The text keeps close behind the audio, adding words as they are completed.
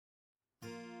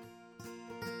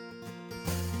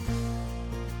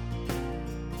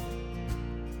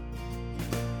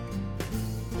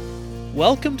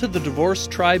Welcome to the Divorce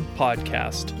Tribe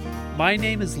podcast. My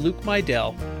name is Luke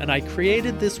Mydell, and I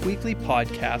created this weekly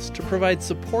podcast to provide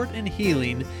support and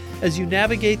healing as you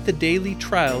navigate the daily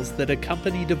trials that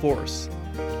accompany divorce.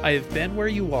 I have been where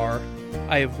you are,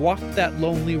 I have walked that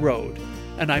lonely road,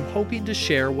 and I'm hoping to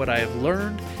share what I have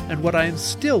learned and what I am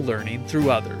still learning through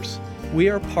others. We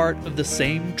are part of the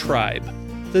same tribe,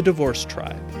 the Divorce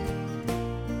Tribe.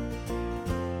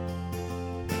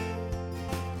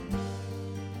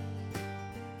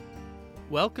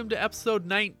 Welcome to episode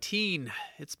 19.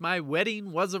 It's my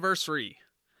wedding was-iversary.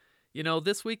 You know,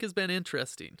 this week has been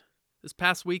interesting. This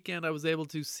past weekend, I was able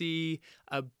to see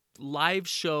a live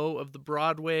show of the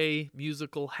Broadway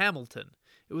musical Hamilton.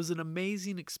 It was an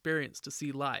amazing experience to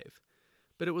see live,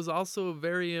 but it was also a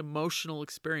very emotional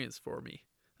experience for me,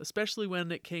 especially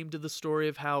when it came to the story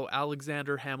of how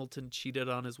Alexander Hamilton cheated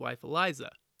on his wife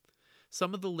Eliza.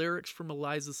 Some of the lyrics from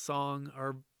Eliza's song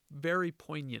are very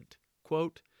poignant.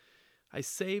 Quote, "I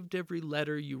saved every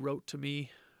letter you wrote to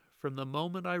me. From the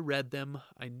moment I read them,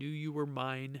 I knew you were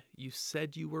mine. You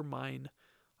said you were mine.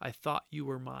 I thought you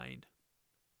were mine.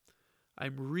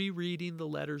 I'm rereading the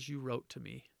letters you wrote to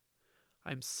me.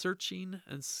 I'm searching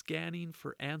and scanning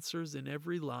for answers in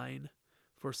every line,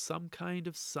 for some kind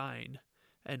of sign.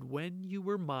 And when you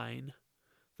were mine,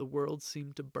 the world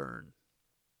seemed to burn.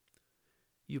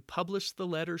 You published the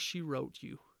letter she wrote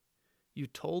you. You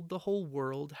told the whole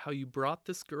world how you brought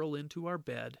this girl into our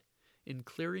bed. In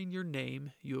clearing your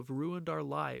name, you have ruined our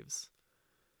lives.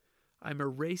 I'm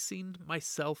erasing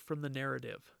myself from the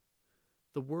narrative.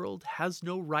 The world has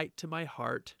no right to my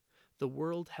heart. The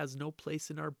world has no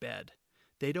place in our bed.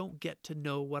 They don't get to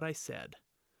know what I said.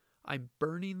 I'm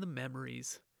burning the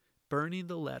memories, burning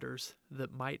the letters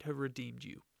that might have redeemed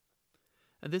you."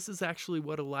 And this is actually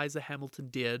what Eliza Hamilton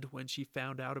did when she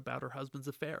found out about her husband's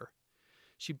affair.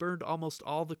 She burned almost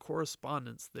all the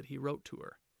correspondence that he wrote to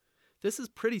her. This is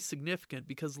pretty significant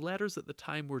because letters at the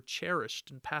time were cherished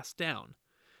and passed down.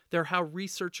 They're how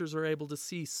researchers are able to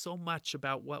see so much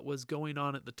about what was going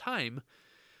on at the time,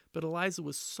 but Eliza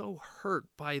was so hurt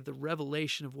by the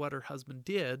revelation of what her husband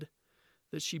did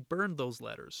that she burned those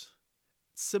letters.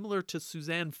 Similar to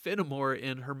Suzanne Finnemore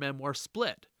in her memoir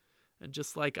Split, and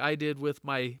just like I did with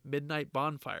my Midnight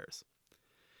Bonfires.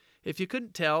 If you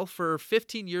couldn't tell, for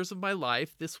 15 years of my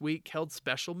life, this week held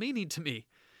special meaning to me.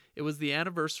 It was the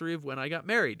anniversary of when I got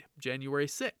married, January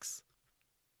 6th.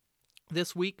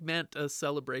 This week meant a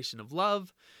celebration of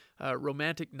love,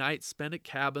 romantic nights spent at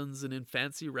cabins and in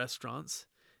fancy restaurants.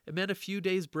 It meant a few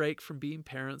days break from being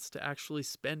parents to actually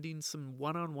spending some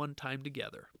one-on-one time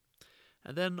together.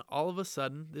 And then all of a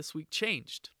sudden, this week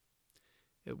changed.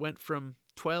 It went from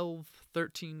 12,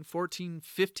 13, 14,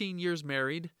 15 years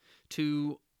married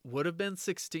to would have been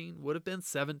 16, would have been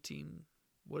 17,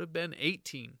 would have been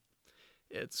 18.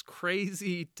 It's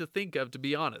crazy to think of, to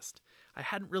be honest. I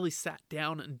hadn't really sat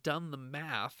down and done the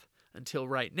math until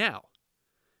right now.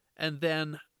 And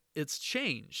then it's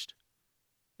changed.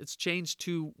 It's changed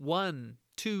to 1,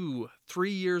 2,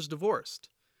 3 years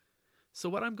divorced. So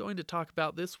what I'm going to talk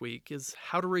about this week is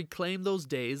how to reclaim those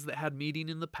days that had meaning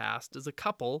in the past as a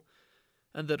couple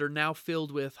and that are now filled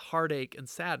with heartache and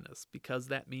sadness because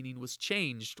that meaning was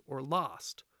changed or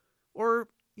lost. Or,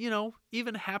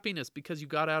 even happiness because you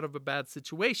got out of a bad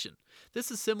situation.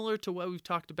 This is similar to what we've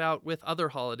talked about with other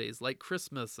holidays like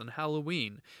Christmas and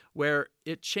Halloween, where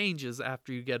it changes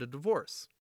after you get a divorce.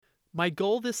 My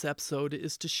goal this episode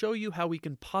is to show you how we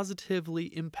can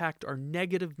positively impact our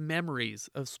negative memories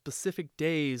of specific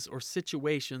days or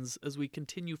situations as we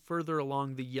continue further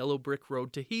along the yellow brick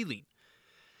road to healing.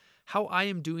 How I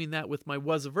am doing that with my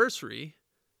was-iversary,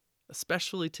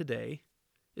 especially today,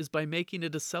 is by making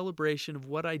it a celebration of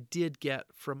what I did get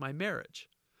from my marriage.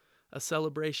 A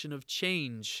celebration of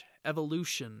change,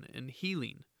 evolution, and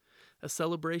healing. A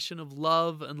celebration of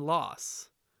love and loss.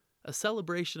 A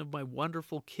celebration of my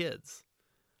wonderful kids.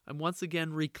 I'm once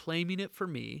again reclaiming it for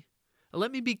me. And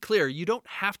let me be clear, you don't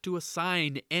have to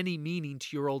assign any meaning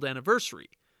to your old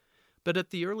anniversary. But at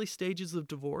the early stages of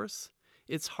divorce,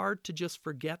 it's hard to just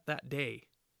forget that day.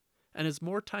 And as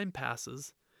more time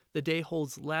passes, the day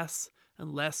holds less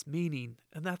and less meaning,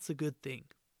 and that's a good thing.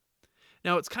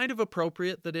 Now, it's kind of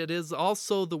appropriate that it is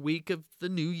also the week of the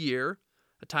new year,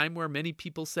 a time where many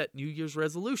people set New Year's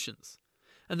resolutions.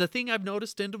 And the thing I've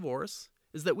noticed in divorce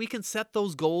is that we can set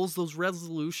those goals, those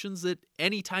resolutions at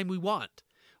any time we want.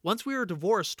 Once we are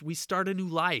divorced, we start a new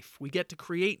life. We get to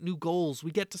create new goals.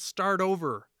 We get to start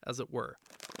over, as it were.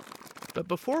 But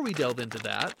before we delve into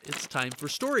that, it's time for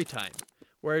story time,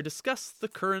 where I discuss the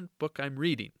current book I'm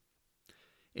reading.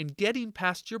 In Getting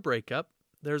Past Your Breakup,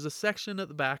 there's a section at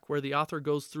the back where the author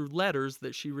goes through letters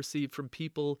that she received from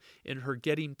people in her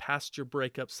Getting Past Your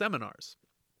Breakup seminars.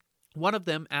 One of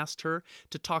them asked her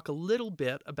to talk a little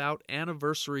bit about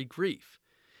anniversary grief.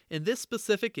 In this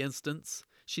specific instance,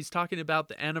 she's talking about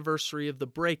the anniversary of the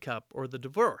breakup or the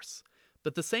divorce.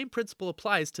 But the same principle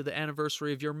applies to the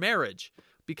anniversary of your marriage,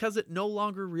 because it no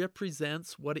longer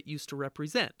represents what it used to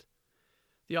represent.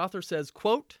 The author says,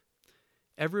 quote,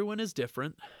 "Everyone is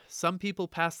different. Some people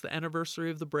pass the anniversary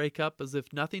of the breakup as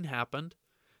if nothing happened.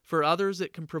 For others,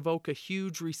 it can provoke a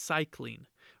huge recycling,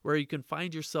 where you can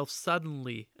find yourself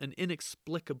suddenly and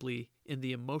inexplicably in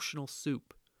the emotional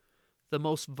soup. The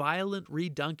most violent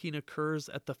redunking occurs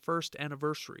at the first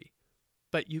anniversary,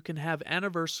 but you can have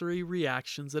anniversary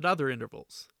reactions at other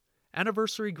intervals.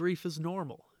 Anniversary grief is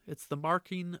normal. It's the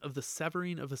marking of the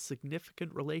severing of a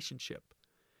significant relationship.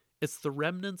 It's the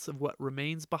remnants of what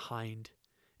remains behind.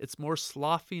 It's more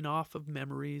sloughing off of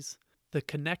memories, the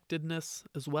connectedness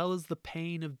as well as the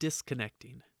pain of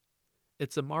disconnecting.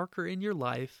 It's a marker in your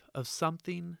life of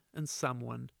something and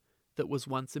someone that was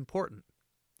once important.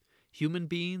 Human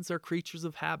beings are creatures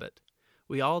of habit.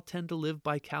 We all tend to live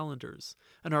by calendars,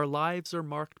 and our lives are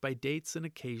marked by dates and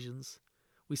occasions.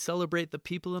 We celebrate the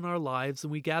people in our lives,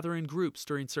 and we gather in groups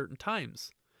during certain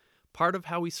times. Part of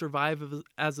how we survive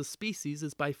as a species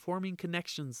is by forming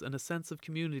connections and a sense of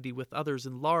community with others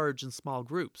in large and small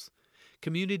groups.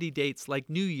 Community dates like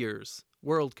New Year's,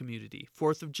 World Community,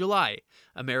 4th of July,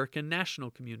 American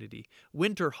National Community,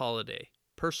 Winter Holiday,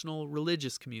 Personal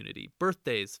Religious Community,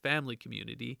 birthdays, family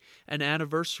community, and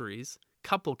anniversaries,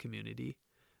 couple community,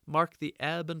 mark the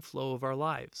ebb and flow of our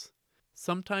lives.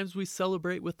 Sometimes we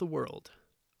celebrate with the world,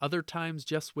 other times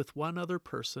just with one other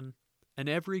person, and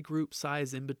every group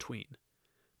size in between.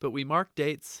 But we mark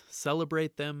dates,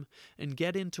 celebrate them, and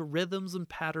get into rhythms and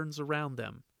patterns around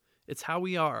them. It's how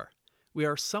we are. We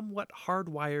are somewhat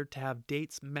hardwired to have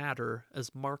dates matter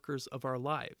as markers of our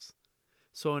lives.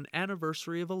 So an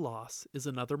anniversary of a loss is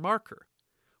another marker.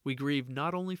 We grieve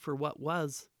not only for what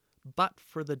was, but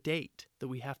for the date that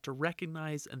we have to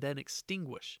recognize and then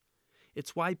extinguish.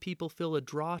 It's why people feel a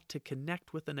draw to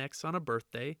connect with an ex on a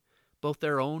birthday, both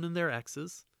their own and their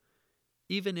ex's,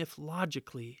 even if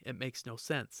logically it makes no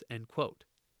sense, end quote.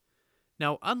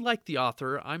 Now, unlike the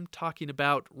author, I'm talking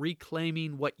about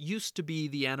reclaiming what used to be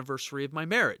the anniversary of my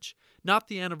marriage, not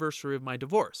the anniversary of my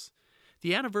divorce.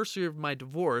 The anniversary of my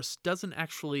divorce doesn't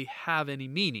actually have any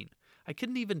meaning. I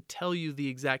couldn't even tell you the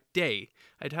exact day.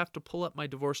 I'd have to pull up my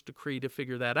divorce decree to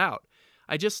figure that out.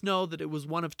 I just know that it was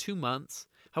one of 2 months.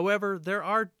 However, there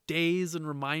are days and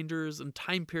reminders and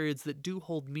time periods that do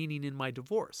hold meaning in my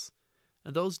divorce.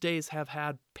 And those days have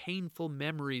had painful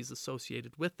memories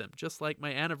associated with them, just like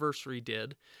my anniversary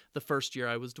did the first year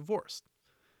I was divorced.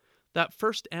 That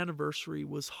first anniversary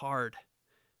was hard.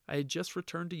 I had just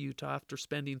returned to Utah after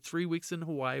spending 3 weeks in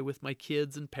Hawaii with my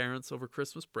kids and parents over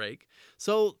Christmas break,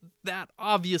 so that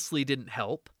obviously didn't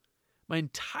help. My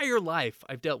entire life,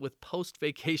 I've dealt with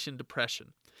post-vacation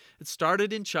depression. It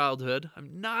started in childhood.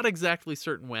 I'm not exactly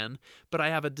certain when, but I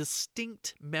have a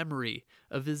distinct memory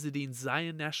of visiting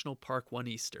Zion National Park one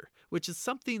Easter, which is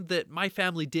something that my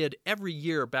family did every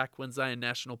year back when Zion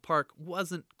National Park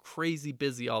wasn't crazy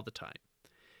busy all the time.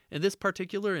 In this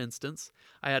particular instance,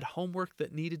 I had homework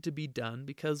that needed to be done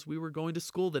because we were going to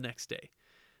school the next day,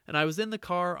 and I was in the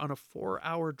car on a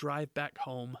 4-hour drive back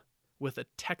home with a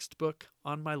textbook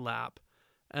on my lap,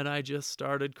 and I just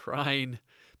started crying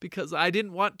because I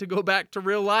didn't want to go back to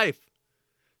real life.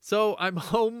 So I'm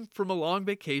home from a long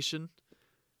vacation,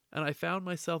 and I found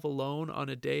myself alone on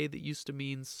a day that used to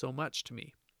mean so much to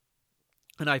me.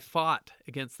 And I fought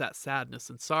against that sadness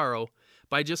and sorrow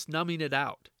by just numbing it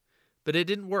out. But it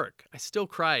didn't work. I still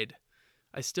cried.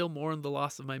 I still mourned the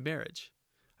loss of my marriage.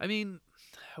 I mean,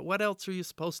 what else are you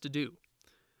supposed to do?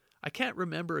 I can't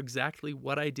remember exactly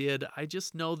what I did. I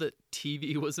just know that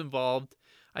TV was involved.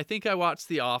 I think I watched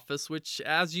The Office, which,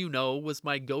 as you know, was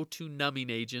my go-to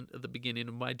numbing agent at the beginning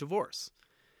of my divorce.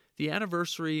 The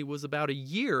anniversary was about a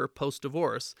year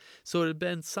post-divorce, so it had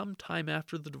been some time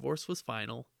after the divorce was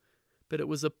final, but it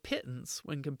was a pittance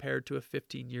when compared to a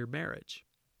 15-year marriage.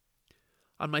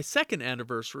 On my second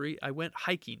anniversary, I went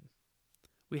hiking.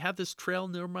 We have this trail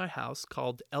near my house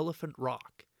called Elephant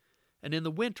Rock, and in the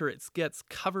winter it gets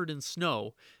covered in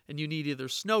snow, and you need either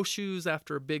snowshoes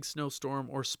after a big snowstorm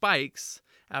or spikes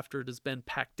after it has been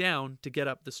packed down to get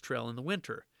up this trail in the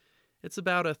winter. It's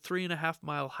about a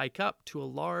 3.5-mile hike up to a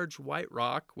large white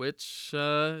rock, which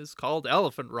is called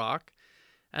Elephant Rock,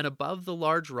 and above the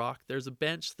large rock there's a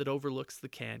bench that overlooks the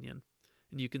canyon,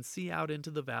 and you can see out into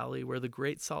the valley where the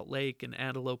Great Salt Lake and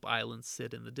Antelope Islands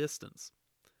sit in the distance.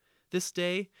 This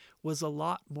day was a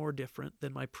lot more different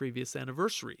than my previous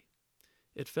anniversary.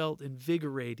 It felt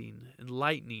invigorating,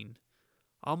 enlightening,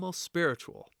 almost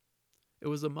spiritual. It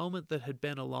was a moment that had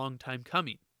been a long time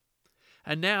coming.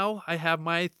 And now I have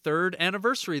my 3rd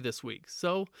anniversary this week,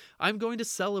 so I'm going to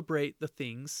celebrate the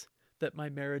things that my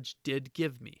marriage did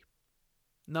give me.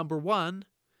 Number 1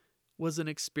 was an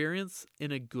experience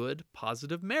in a good,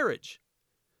 positive marriage.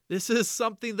 This is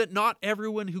something that not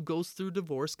everyone who goes through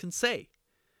divorce can say.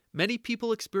 Many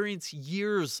people experience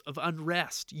years of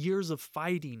unrest, years of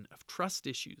fighting, of trust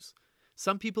issues.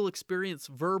 Some people experience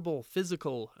verbal,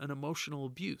 physical, and emotional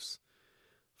abuse.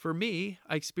 For me,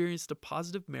 I experienced a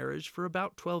positive marriage for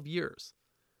about 12 years.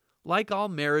 Like all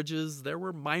marriages, there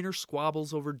were minor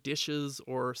squabbles over dishes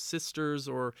or sisters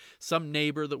or some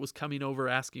neighbor that was coming over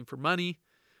asking for money.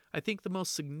 I think the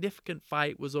most significant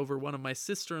fight was over one of my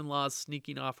sister-in-laws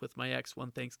sneaking off with my ex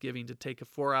one Thanksgiving to take a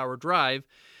 4-hour drive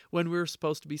when we were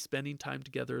supposed to be spending time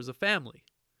together as a family.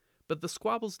 But the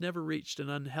squabbles never reached an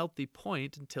unhealthy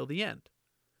point until the end.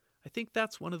 I think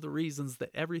that's one of the reasons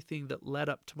that everything that led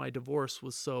up to my divorce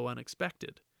was so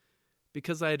unexpected.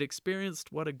 Because I had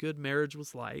experienced what a good marriage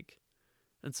was like,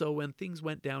 and so when things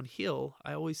went downhill,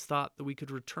 I always thought that we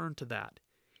could return to that,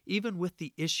 even with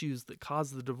the issues that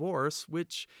caused the divorce,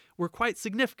 which were quite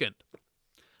significant.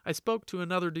 I spoke to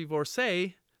another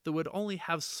divorcee that would only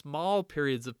have small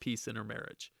periods of peace in her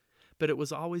marriage, but it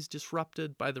was always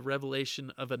disrupted by the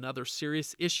revelation of another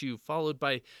serious issue, followed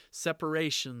by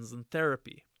separations and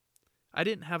therapy. I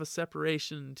didn't have a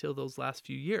separation until those last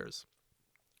few years.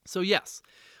 So yes,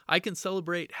 I can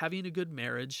celebrate having a good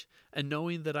marriage and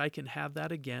knowing that I can have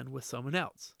that again with someone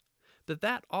else. But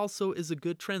that also is a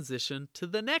good transition to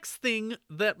the next thing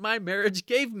that my marriage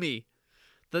gave me.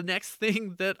 The next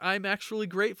thing that I'm actually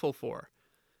grateful for.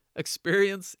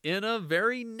 Experience in a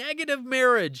very negative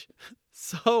marriage.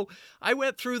 So I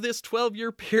went through this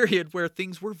 12-year period where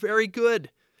things were very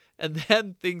good. And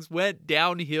then things went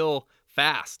downhill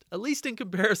fast, at least in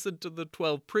comparison to the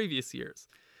 12 previous years.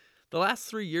 The last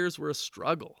 3 years were a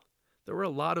struggle. There were a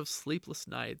lot of sleepless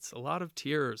nights, a lot of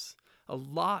tears, a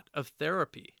lot of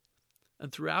therapy.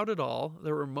 And throughout it all,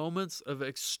 there were moments of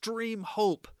extreme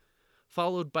hope,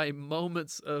 followed by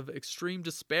moments of extreme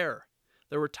despair.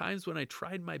 There were times when I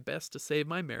tried my best to save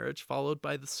my marriage, followed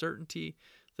by the certainty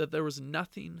that there was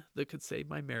nothing that could save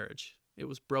my marriage. It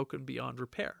was broken beyond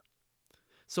repair.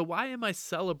 So why am I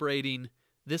celebrating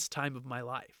this time of my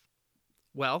life?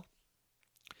 Well,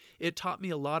 it taught me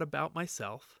a lot about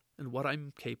myself and what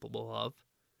I'm capable of,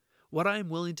 what I am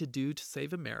willing to do to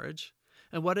save a marriage,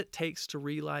 and what it takes to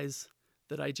realize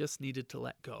that I just needed to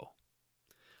let go.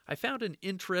 I found an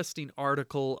interesting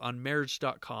article on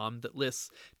marriage.com that lists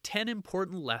 10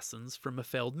 important lessons from a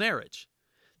failed marriage.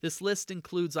 This list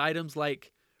includes items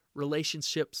like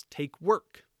relationships take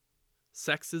work,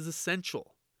 sex is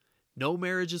essential, no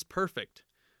marriage is perfect,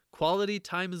 quality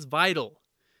time is vital,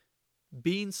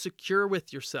 being secure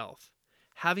with yourself,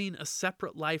 having a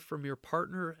separate life from your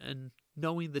partner, and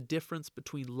knowing the difference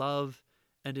between love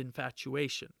and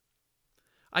infatuation.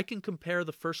 I can compare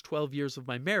the first 12 years of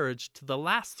my marriage to the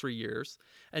last 3 years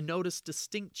and notice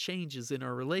distinct changes in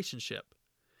our relationship.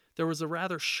 There was a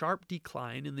rather sharp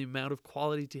decline in the amount of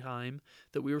quality time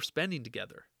that we were spending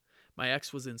together. My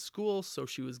ex was in school, so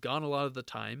she was gone a lot of the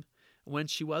time. When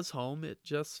she was home, it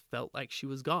just felt like she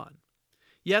was gone.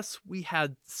 Yes, we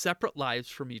had separate lives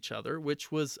from each other,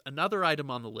 which was another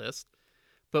item on the list,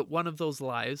 but one of those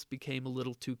lives became a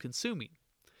little too consuming.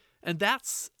 And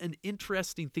that's an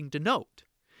interesting thing to note.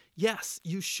 Yes,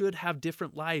 you should have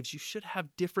different lives. You should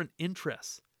have different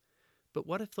interests. But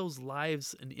what if those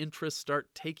lives and interests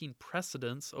start taking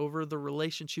precedence over the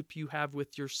relationship you have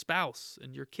with your spouse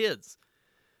and your kids?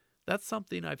 That's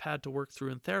something I've had to work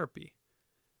through in therapy.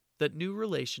 That new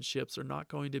relationships are not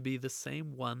going to be the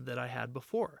same one that I had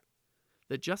before.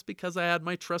 That just because I had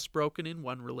my trust broken in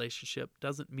one relationship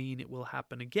doesn't mean it will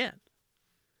happen again.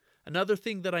 Another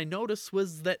thing that I noticed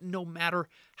was that no matter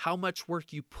how much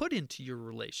work you put into your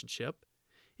relationship,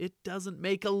 it doesn't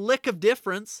make a lick of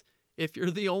difference if you're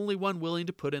the only one willing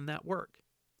to put in that work.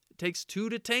 It takes two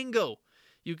to tango.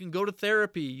 You can go to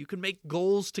therapy, you can make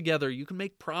goals together, you can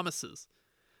make promises.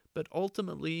 But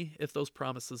ultimately, if those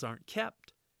promises aren't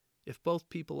kept, if both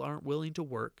people aren't willing to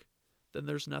work, then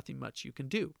there's nothing much you can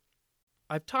do.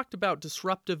 I've talked about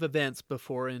disruptive events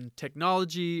before in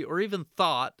technology or even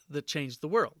thought that changed the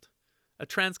world. A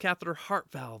transcatheter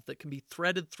heart valve that can be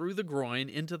threaded through the groin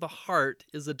into the heart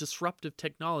is a disruptive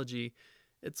technology.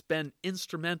 It's been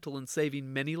instrumental in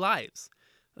saving many lives.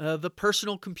 The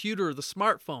personal computer, the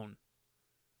smartphone.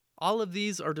 All of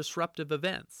these are disruptive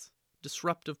events,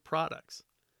 disruptive products.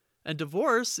 And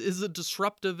divorce is a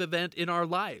disruptive event in our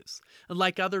lives. And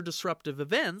like other disruptive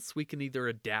events, we can either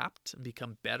adapt and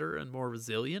become better and more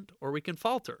resilient, or we can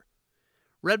falter.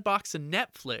 Redbox and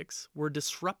Netflix were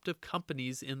disruptive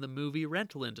companies in the movie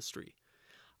rental industry.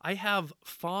 I have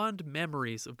fond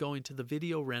memories of going to the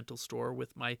video rental store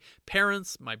with my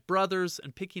parents, my brothers,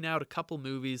 and picking out a couple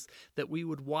movies that we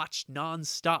would watch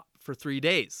nonstop for 3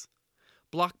 days.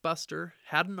 Blockbuster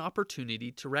had an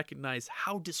opportunity to recognize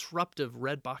how disruptive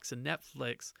Redbox and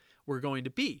Netflix were going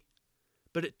to be,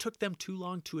 but it took them too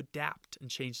long to adapt and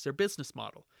change their business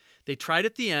model. They tried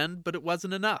at the end, but it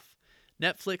wasn't enough.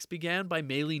 Netflix began by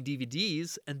mailing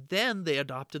DVDs, and then they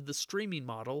adopted the streaming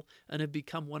model and have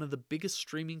become one of the biggest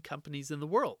streaming companies in the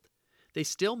world. They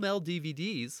still mail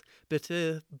DVDs, but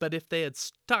if they had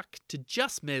stuck to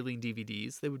just mailing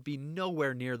DVDs, they would be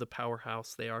nowhere near the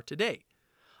powerhouse they are today.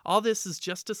 All this is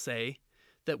just to say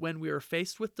that when we are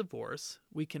faced with divorce,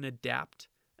 we can adapt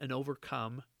and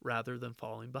overcome rather than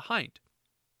falling behind.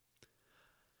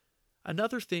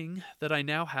 Another thing that I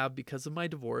now have because of my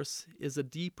divorce is a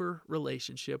deeper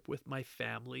relationship with my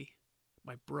family,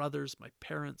 my brothers, my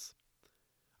parents.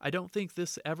 I don't think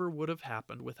this ever would have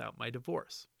happened without my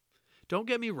divorce. Don't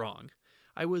get me wrong,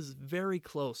 I was very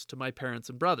close to my parents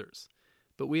and brothers,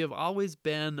 but we have always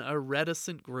been a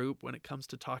reticent group when it comes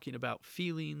to talking about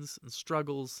feelings and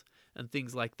struggles and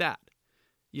things like that.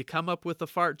 You come up with a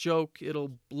fart joke,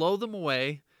 it'll blow them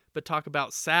away, but talk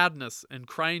about sadness and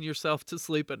crying yourself to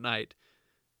sleep at night,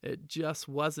 it just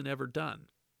wasn't ever done.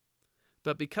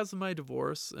 But because of my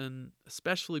divorce, and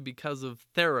especially because of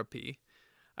therapy,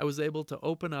 I was able to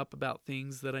open up about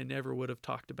things that I never would have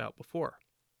talked about before.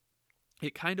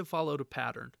 It kind of followed a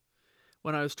pattern.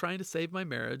 When I was trying to save my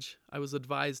marriage, I was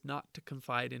advised not to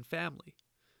confide in family,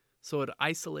 so it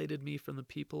isolated me from the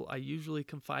people I usually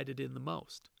confided in the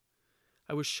most.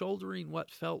 I was shouldering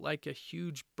what felt like a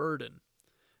huge burden,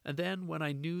 and then when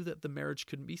I knew that the marriage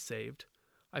couldn't be saved,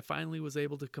 I finally was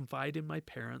able to confide in my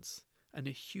parents, and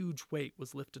a huge weight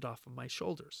was lifted off of my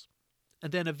shoulders.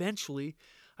 And then eventually,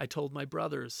 I told my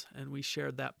brothers, and we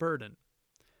shared that burden.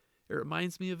 It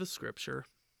reminds me of a scripture,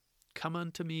 "Come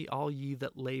unto me, all ye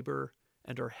that labor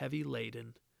and are heavy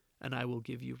laden, and I will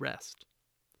give you rest."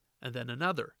 And then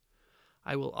another,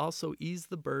 "I will also ease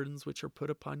the burdens which are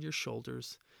put upon your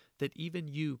shoulders, that even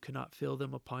you cannot feel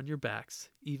them upon your backs,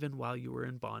 even while you are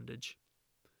in bondage."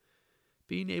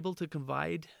 Being able to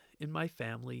confide in my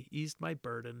family eased my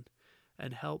burden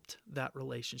and helped that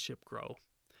relationship grow.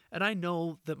 And I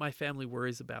know that my family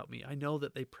worries about me. I know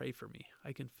that they pray for me.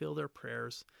 I can feel their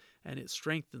prayers, and it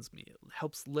strengthens me. It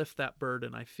helps lift that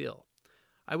burden I feel.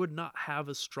 I would not have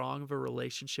as strong of a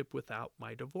relationship without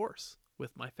my divorce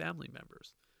with my family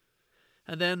members.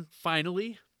 And then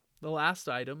finally, the last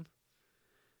item,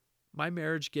 my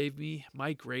marriage gave me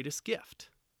my greatest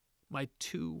gift, my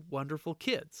 2 wonderful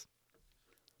kids.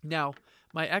 Now,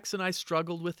 my ex and I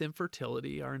struggled with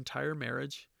infertility our entire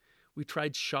marriage. We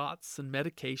tried shots and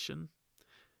medication,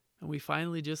 and we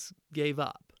finally just gave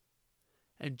up.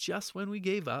 And just when we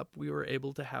gave up, we were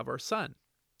able to have our son.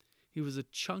 He was a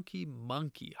chunky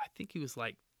monkey. I think he was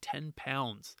like 10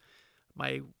 pounds.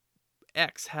 My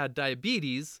ex had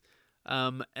diabetes,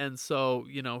 and so,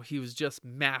 he was just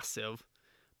massive.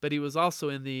 But he was also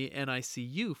in the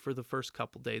NICU for the first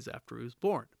couple days after he was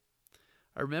born.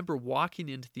 I remember walking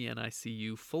into the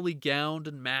NICU fully gowned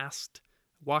and masked,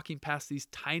 walking past these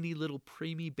tiny little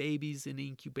preemie babies in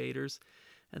incubators,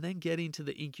 and then getting to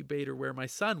the incubator where my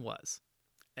son was.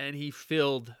 And he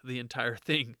filled the entire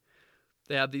thing.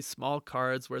 They had these small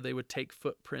cards where they would take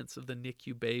footprints of the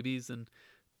NICU babies and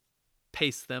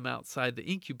paste them outside the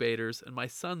incubators, and my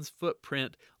son's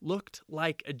footprint looked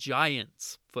like a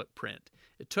giant's footprint.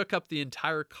 It took up the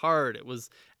entire card. It was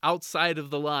outside of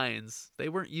the lines. They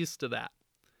weren't used to that.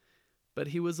 But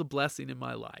he was a blessing in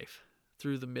my life.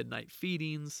 Through the midnight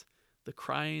feedings, the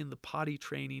crying, the potty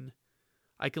training,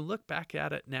 I can look back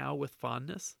at it now with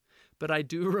fondness, but I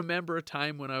do remember a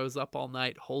time when I was up all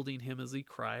night holding him as he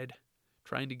cried,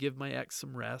 trying to give my ex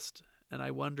some rest, and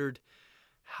I wondered,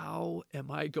 how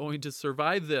am I going to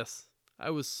survive this? I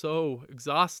was so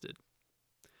exhausted.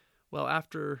 Well,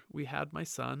 after we had my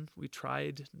son, we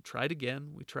tried and tried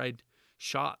again. We tried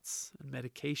shots and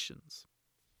medications.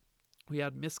 We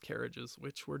had miscarriages,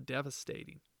 which were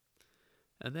devastating.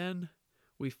 And then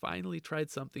we finally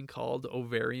tried something called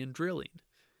ovarian drilling,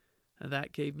 and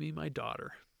that gave me my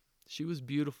daughter. She was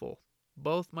beautiful.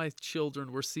 Both my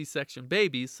children were C-section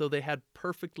babies, so they had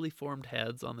perfectly formed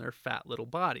heads on their fat little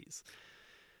bodies.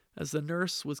 As the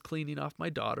nurse was cleaning off my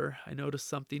daughter, I noticed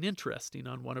something interesting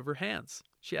on one of her hands.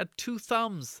 She had 2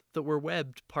 thumbs that were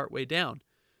webbed partway down.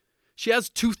 "She has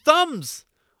 2 thumbs!"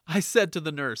 I said to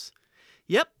the nurse,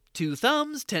 "Yep, 2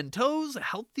 thumbs, 10 toes, a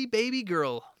healthy baby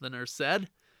girl," the nurse said.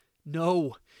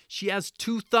 "No, she has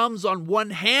 2 thumbs on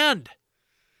 1 hand."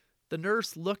 The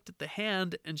nurse looked at the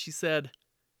hand and he said,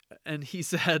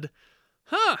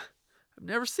 "Huh, I've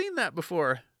never seen that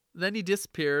before." Then he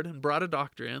disappeared and brought a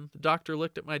doctor in. The doctor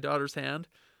looked at my daughter's hand.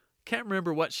 Can't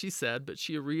remember what she said, but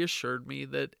she reassured me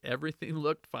that everything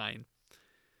looked fine.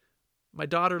 My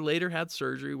daughter later had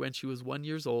surgery when she was 1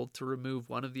 year old to remove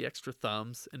one of the extra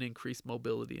thumbs and increase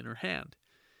mobility in her hand.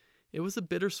 It was a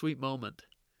bittersweet moment.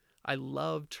 I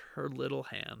loved her little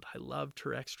hand. I loved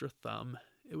her extra thumb.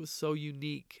 It was so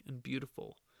unique and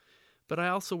beautiful. But I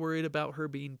also worried about her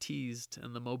being teased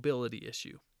and the mobility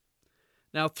issue.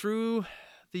 Now, through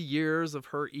the years of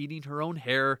her eating her own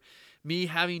hair, me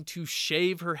having to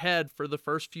shave her head for the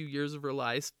first few years of her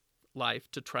life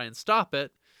to try and stop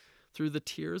it, through the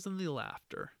tears and the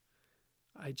laughter,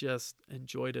 I just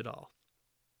enjoyed it all.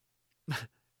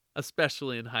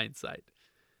 Especially in hindsight.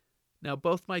 Now,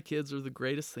 both my kids are the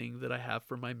greatest thing that I have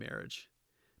for my marriage.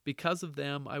 Because of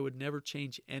them, I would never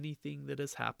change anything that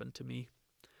has happened to me.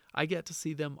 I get to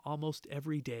see them almost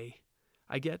every day.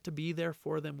 I get to be there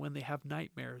for them when they have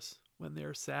nightmares, when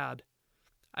they're sad.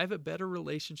 I have a better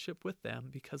relationship with them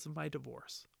because of my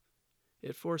divorce.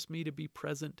 It forced me to be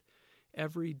present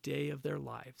every day of their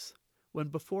lives, when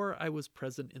before I was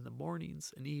present in the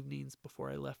mornings and evenings before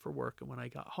I left for work and when I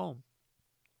got home.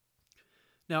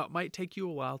 Now, it might take you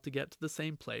a while to get to the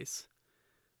same place,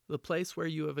 the place where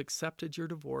you have accepted your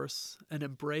divorce and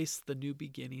embraced the new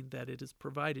beginning that it has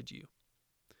provided you.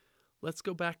 Let's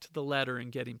go back to the letter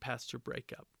and getting past your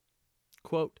breakup.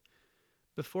 Quote,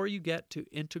 "Before you get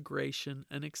to integration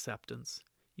and acceptance,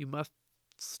 you must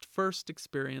first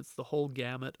experience the whole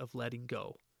gamut of letting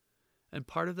go. And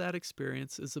part of that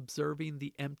experience is observing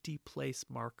the empty place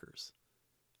markers,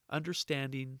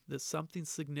 understanding that something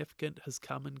significant has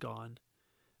come and gone,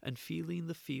 and feeling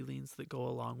the feelings that go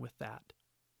along with that.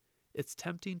 It's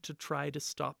tempting to try to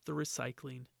stop the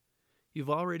recycling. You've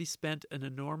already spent an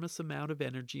enormous amount of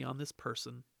energy on this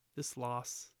person, this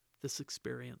loss, this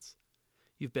experience.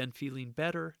 You've been feeling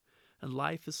better, and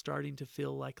life is starting to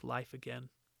feel like life again.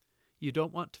 You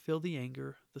don't want to feel the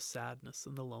anger, the sadness,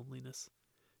 and the loneliness.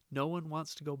 No one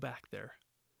wants to go back there.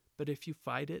 But if you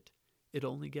fight it, it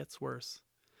only gets worse.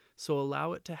 So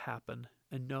allow it to happen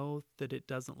and know that it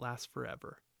doesn't last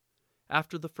forever.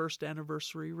 After the first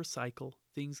anniversary recycle,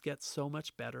 things get so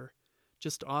much better.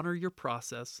 Just honor your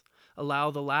process, allow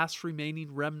the last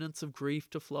remaining remnants of grief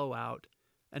to flow out,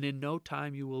 and in no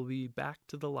time you will be back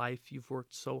to the life you've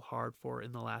worked so hard for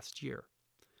in the last year."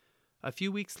 A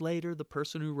few weeks later, the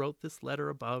person who wrote this letter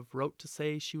above wrote to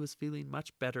say she was feeling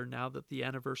much better now that the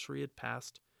anniversary had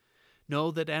passed. Know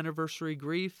that anniversary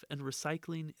grief and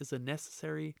recycling is a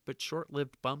necessary but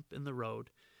short-lived bump in the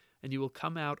road, and you will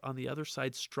come out on the other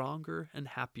side stronger and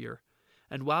happier.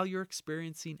 And while you're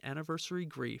experiencing anniversary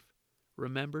grief,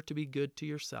 remember to be good to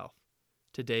yourself,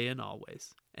 today and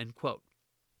always. End quote.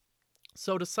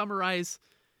 So to summarize,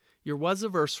 your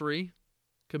was-iversary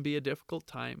can be a difficult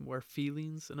time where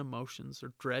feelings and emotions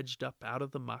are dredged up out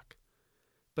of the muck.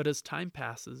 But as time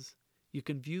passes, you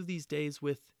can view these days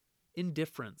with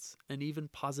indifference and even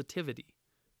positivity.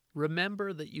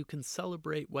 Remember that you can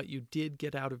celebrate what you did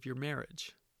get out of your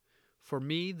marriage. For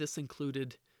me, this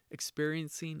included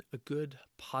experiencing a good,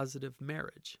 positive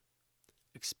marriage,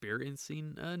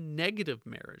 experiencing a negative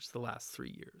marriage the last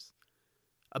 3 years,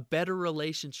 a better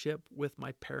relationship with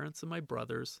my parents and my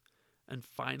brothers, and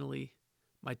finally,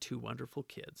 my 2 wonderful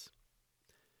kids.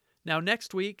 Now,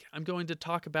 next week, I'm going to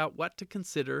talk about what to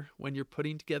consider when you're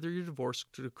putting together your divorce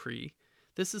decree.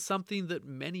 This is something that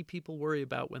many people worry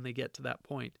about when they get to that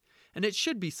point, and it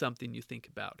should be something you think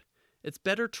about. It's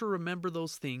better to remember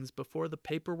those things before the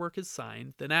paperwork is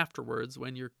signed than afterwards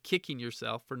when you're kicking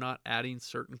yourself for not adding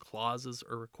certain clauses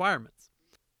or requirements.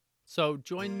 So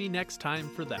join me next time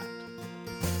for that.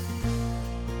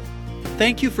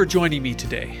 Thank you for joining me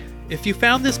today. If you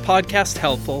found this podcast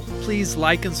helpful, please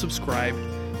like and subscribe,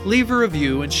 leave a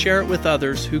review, and share it with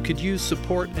others who could use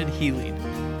support and healing.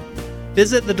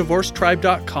 Visit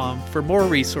thedivorcetribe.com for more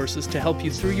resources to help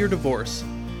you through your divorce,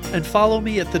 and follow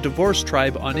me at The Divorce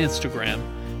Tribe on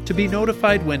Instagram to be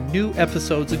notified when new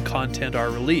episodes and content are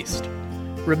released.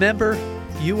 Remember,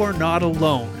 you are not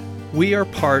alone. We are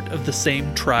part of the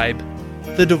same tribe,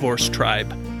 the Divorce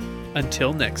Tribe.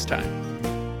 Until next time.